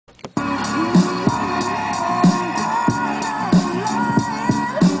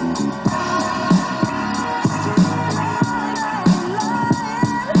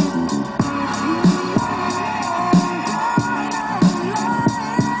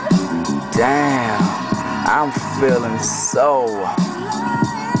Damn, I'm feeling so.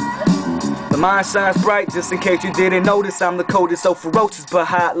 The mind shines bright, just in case you didn't notice. I'm the coldest, so ferocious, but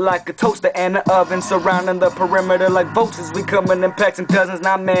hot like a toaster and an oven. Surrounding the perimeter like vultures. We coming in packs and dozens,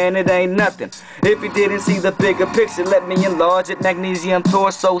 nah man, it ain't nothing. If you didn't see the bigger picture, let me enlarge it. Magnesium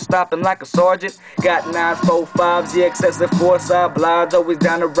torso, stopping like a sergeant. Got 9s, 4, 5s, yeah, excessive foresight. Blinds always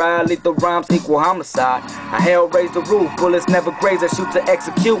down the ride, lethal rhymes equal homicide. I hell raise the roof, bullets never graze, I shoot to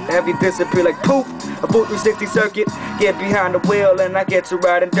execute. Heavy disappear like poof, a full 360 circuit. Get behind the wheel and I get to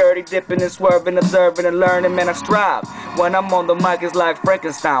riding dirty, dipping and swerving, observing and learning, man I strive. When I'm on the mic it's like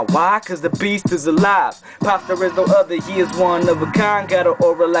Frankenstein. Why? Cause the beast is alive. Pops there is no other, he is one of a kind. Got an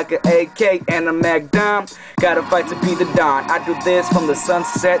aura like an AK and a Mac Dime. Gotta fight to be the Don. I do this from the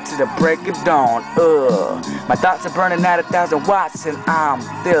sunset to the break of dawn. My thoughts are burning at 1,000 watts and I'm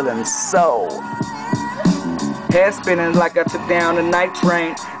feeling so. Head spinning like I took down a night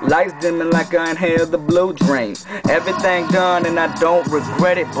train. Lights dimming like I inhaled the blue dream. Everything done and I don't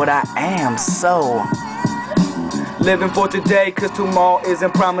regret it, but I am so. Living for today, cause tomorrow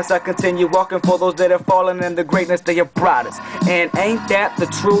isn't promised. I continue walking for those that have fallen and the greatness they have brought us. And ain't that the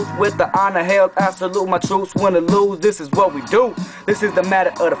truth? With the honor held, I salute my troops. Win or lose, this is what we do. This is the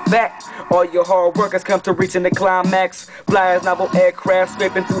matter of the fact. All your hard work has come to reaching the climax. Fly as novel aircraft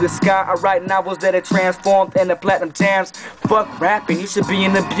scraping through the sky. I write novels that are transformed into platinum jams. Fuck rapping, you should be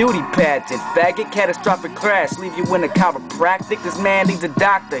in a beauty pageant. Faggot, catastrophic crash, leave you in a chiropractic. This man needs a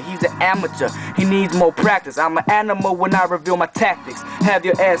doctor, he's an amateur. He needs more practice. I'm an animal when I reveal my tactics. Have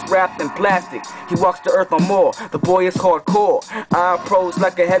your ass wrapped in plastic. He walks the earth on more. The boy is hardcore. I approach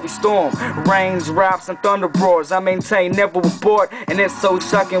like a heavy storm. Rains, raps, and thunder roars. I maintain never report. And it's so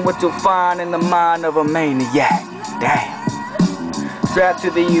shocking what you'll find in the mind of a maniac. Damn. Strapped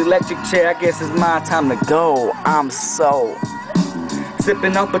to the electric chair, I guess it's my time to go. I'm so.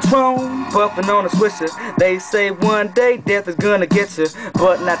 Sipping on Patron, puffing on a Swisher. They say one day death is gonna get you,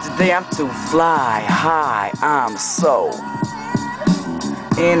 but not today, I'm too fly high, I'm so.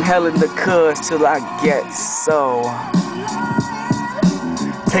 Inhaling the kush till I get so.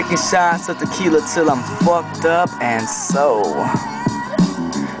 Taking shots of tequila till I'm fucked up and so.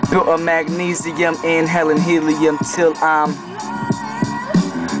 Built a magnesium, inhaling helium till I'm.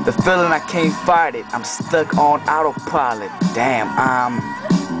 The feeling I can't fight it, I'm stuck on autopilot. Damn, I'm